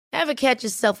Ever catch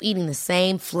yourself eating the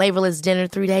same flavorless dinner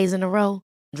 3 days in a row?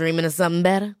 Dreaming of something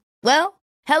better? Well,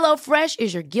 HelloFresh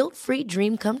is your guilt-free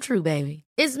dream come true, baby.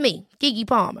 It's me, Keke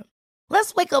Palmer.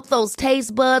 Let's wake up those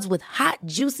taste buds with hot,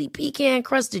 juicy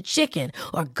pecan-crusted chicken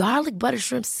or garlic butter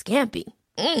shrimp scampi.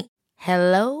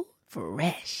 Hello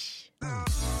Fresh.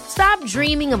 Stop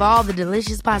dreaming of all the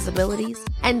delicious possibilities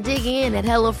and dig in at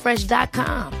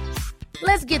HelloFresh.com.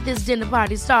 Let's get this dinner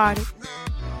party started.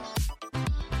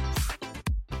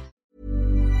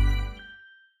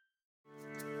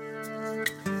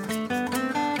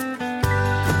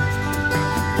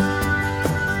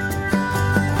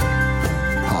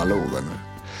 Hallå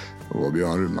vänner. Det var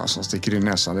Björn Rudman som sticker in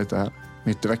näsan lite här.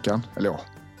 Mitt i veckan. Eller ja,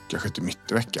 kanske inte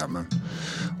mitt i veckan, men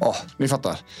ja, ni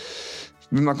fattar.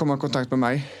 Vill man komma i kontakt med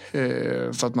mig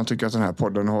för att man tycker att den här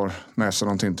podden har med sig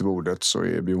någonting till bordet, så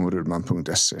är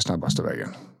bjornrudman.se snabbaste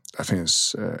vägen. Där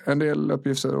finns en del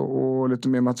uppgifter och lite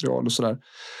mer material och sådär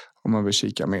om man vill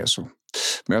kika mer så.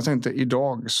 Men jag tänkte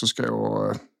idag så ska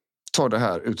jag ta det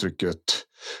här uttrycket: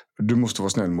 du måste vara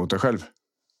snäll mot dig själv.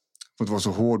 Du måste inte vara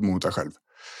så hård mot dig själv.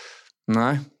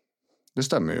 Nej, det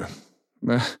stämmer ju.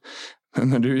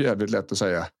 Men det är ju jävligt lätt att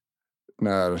säga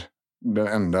när den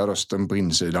enda rösten på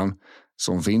insidan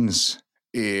som finns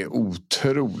är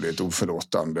otroligt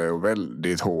oförlåtande och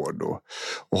väldigt hård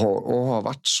och har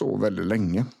varit så väldigt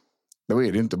länge. Då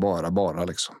är det inte bara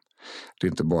liksom. Det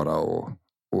är inte bara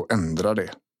att ändra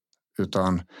det,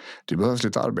 utan det behövs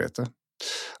lite arbete.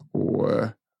 Och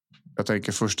jag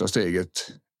tänker första steget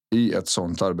i ett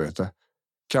sånt arbete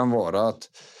kan vara att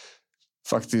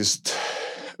faktiskt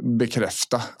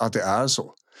bekräfta att det är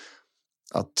så.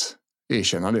 Att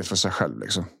erkänna det för sig själv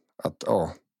liksom. Att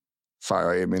fan,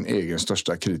 jag är min egen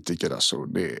största kritiker alltså.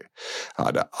 Jag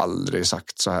hade aldrig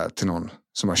sagt så här till någon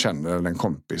som jag känner, eller en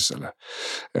kompis eller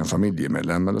en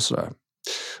familjemedlem eller sådär.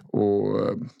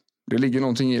 Och det ligger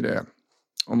någonting i det.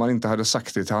 Om man inte hade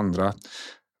sagt det till andra,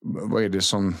 vad är det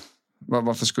som,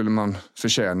 varför skulle man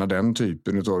förtjäna den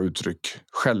typen av uttryck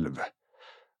själv?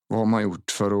 Vad har man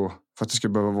gjort för att det ska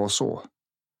behöva vara så?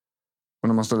 Och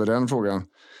när man ställer den frågan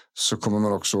så kommer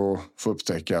man också få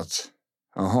upptäcka att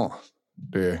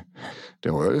det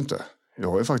har jag inte.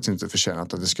 Jag har ju faktiskt inte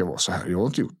förtjänat att det ska vara så här. Jag har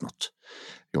inte gjort något.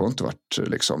 Jag har inte varit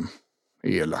liksom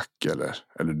elak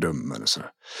eller dum eller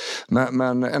sådär.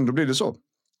 Men ändå blir det så.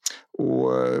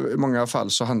 Och i många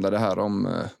fall så handlar det här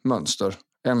om mönster.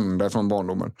 Ända från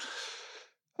barndomen.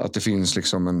 Att det finns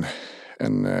liksom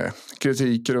en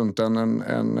kritik runt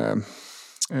en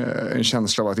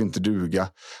känsla av att inte duga.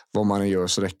 Vad man gör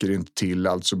så räcker det inte till,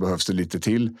 alltså behövs det lite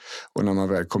till. Och när man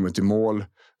väl kommer till mål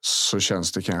så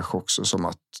känns det kanske också som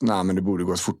att men det borde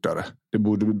gått fortare. Det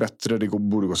borde bli bättre, det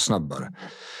borde gått snabbare.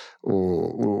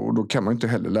 Och då kan man inte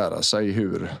heller lära sig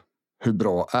hur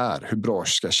bra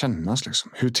ska kännas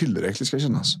liksom. Hur tillräckligt ska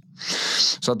kännas.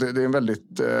 Så att det är en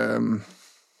väldigt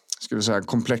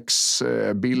komplex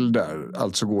bild där.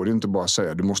 Alltså går det inte bara att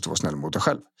säga du måste vara snäll mot dig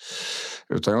själv.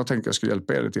 Utan jag tänker att jag skulle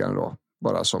hjälpa er lite grann idag.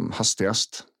 Bara som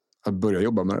hastigast att börja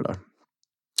jobba med det där.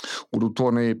 Och då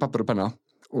tar ni papper och penna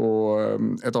och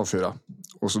ett A4.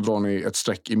 Och så drar ni ett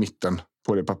streck i mitten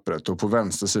på det pappret. Och på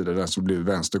vänster sida, den som blir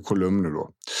vänster kolumn nu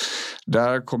då.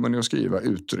 Där kommer ni att skriva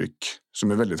uttryck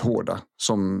som är väldigt hårda.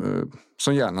 Som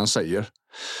hjärnan säger.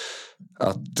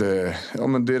 Att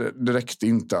det räckte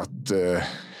inte att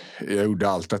jag gjorde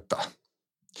allt detta.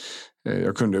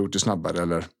 Jag kunde ha gjort det snabbare,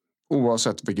 eller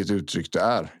oavsett vilket uttryck det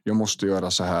är. Jag måste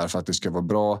göra så här för att det ska vara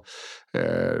bra.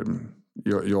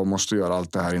 Jag måste göra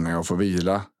allt det här innan jag får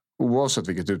vila. Oavsett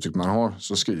vilket uttryck man har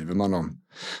så skriver man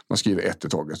skriver ett i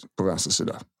taget på vänster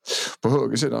sida. På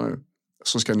höger sida nu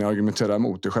så ska ni argumentera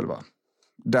emot det själva.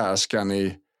 Där ska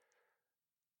ni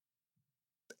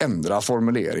ändra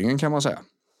formuleringen, kan man säga.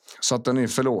 Så att den är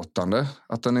förlåtande,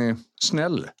 att den är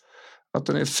snäll, att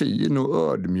den är fin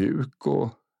och ödmjuk och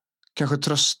kanske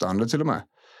tröstande till och med.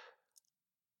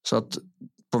 Så att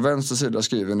på vänster sida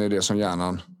skriver ni det som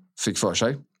hjärnan fick för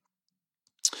sig.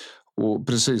 Och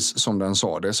precis som den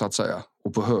sa det, så att säga.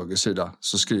 Och på höger sida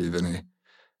så skriver ni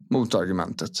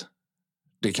motargumentet.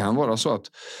 Det kan vara så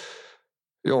att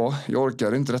jag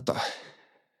orkar inte detta.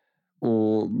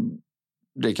 Och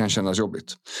det kan kännas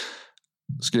jobbigt.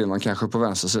 Skriver man kanske på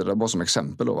vänster sida, bara som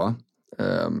exempel då, va?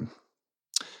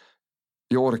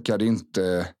 Jag orkade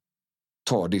inte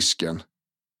ta disken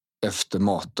efter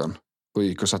maten och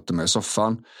gick och satte mig i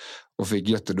soffan och fick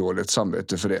jättedåligt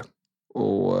samvete för det.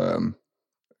 Och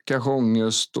kanske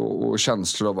ångest och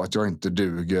känslor av att jag inte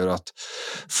duger, att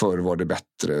förr var det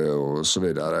bättre och så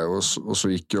vidare. Och så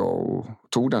gick jag och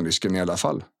tog den disken i alla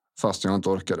fall, fast jag inte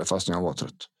orkade, fast jag var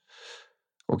trött.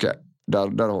 Okej,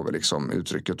 där har vi liksom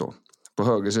uttrycket då. På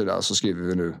höger sida så skriver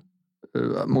vi nu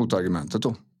motargumentet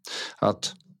då.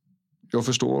 Att jag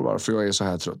förstår varför jag är så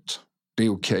här trött. Det är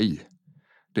okej.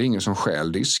 Det är ingen som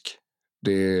stjäl disk.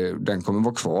 Den kommer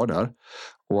vara kvar där.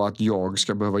 Och att jag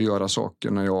ska behöva göra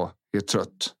saker när jag är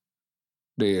trött.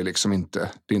 Det är liksom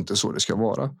inte, det är inte så det ska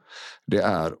vara. Det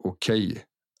är okej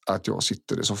att jag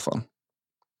sitter i soffan.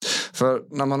 För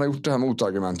när man har gjort det här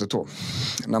motargumentet då.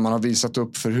 När man har visat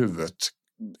upp för huvudet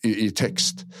i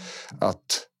text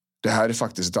att det här är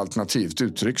faktiskt ett alternativt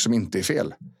uttryck som inte är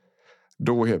fel.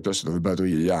 Då helt plötsligt har vi börjat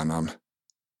ge hjärnan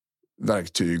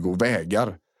verktyg och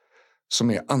vägar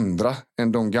som är andra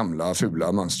än de gamla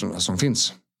fula mönstren som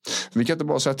finns. Vi kan inte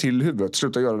bara säga till huvudet,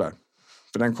 sluta göra det där.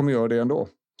 För den kommer göra det ändå.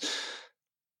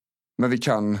 Men vi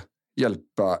kan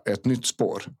hjälpa ett nytt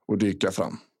spår och dyka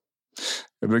fram.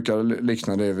 Jag brukar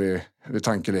likna det vid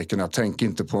tankeleken att tänk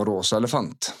inte på en rosa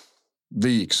elefant. Det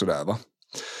gick så där, va?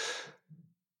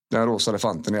 Den rosa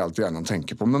elefanten är allt hjärnan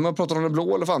tänker på. Men man pratar om den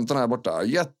blå elefanten här borta.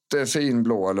 Jättefin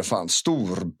blå elefant.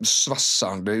 Stor,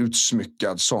 svassande,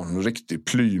 utsmyckad sån riktig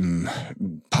plym.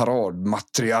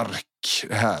 Paradmatriark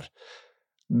här.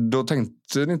 Då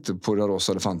tänkte ni inte på den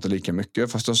rosa elefanten lika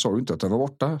mycket. Fast jag sa ju inte att den var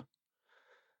borta.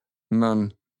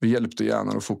 Men vi hjälpte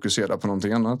hjärnan att fokusera på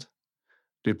någonting annat.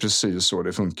 Det är precis så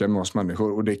det funkar med oss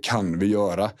människor. Och det kan vi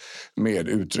göra med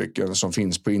uttrycken som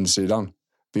finns på insidan.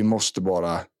 Vi måste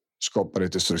bara skapa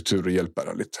lite struktur och hjälpa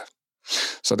den lite.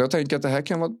 Så att jag tänker att det här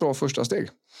kan vara ett bra första steg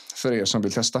för er som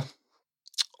vill testa.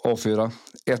 A4,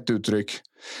 ett uttryck,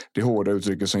 det hårda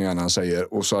uttrycket som hjärnan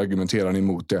säger, och så argumenterar ni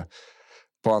emot det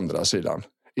på andra sidan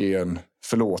i en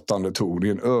förlåtande ton, i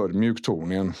en ödmjuk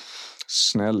ton, i en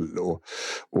snäll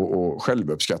och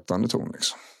självuppskattande ton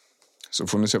liksom. Så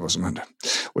får ni se vad som händer.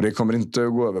 Och det kommer inte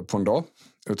att gå över på en dag,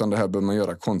 utan det här bör man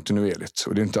göra kontinuerligt.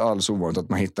 Och det är inte alls ovanligt att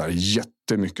man hittar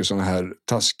jättemycket sådana här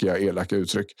taskiga, elaka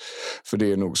uttryck. För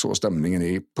det är nog så stämningen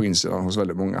är på insidan hos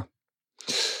väldigt många.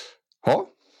 Ja,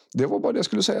 det var bara det jag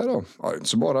skulle säga då. Ja, inte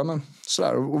så bara, men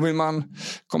sådär. Och vill man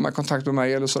komma i kontakt med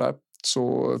mig eller sådär,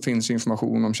 så finns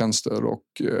information om tjänster och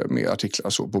mer artiklar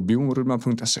så på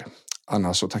bjornrudman.se.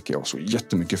 Annars så tackar jag så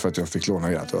jättemycket för att jag fick låna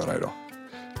ert öra idag.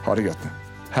 Ha det gött nu.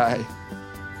 Hej!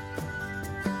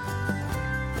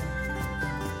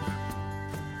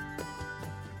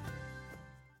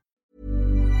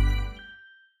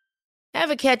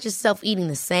 Ever catch yourself eating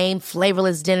the same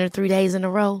flavorless dinner 3 days in a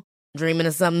row? Dreaming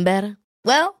of something better?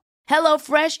 Well,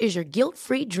 HelloFresh is your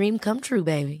guilt-free dream come true,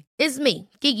 baby. It's me,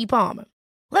 Keke Palmer.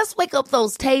 Let's wake up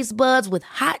those taste buds with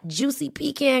hot, juicy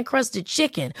pecan-crusted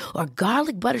chicken or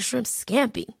garlic butter shrimp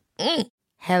scampi.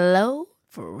 Hello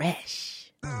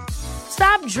Fresh.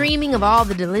 Stop dreaming of all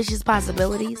the delicious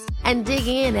possibilities and dig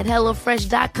in at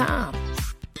HelloFresh.com.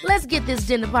 Let's get this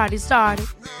dinner party started.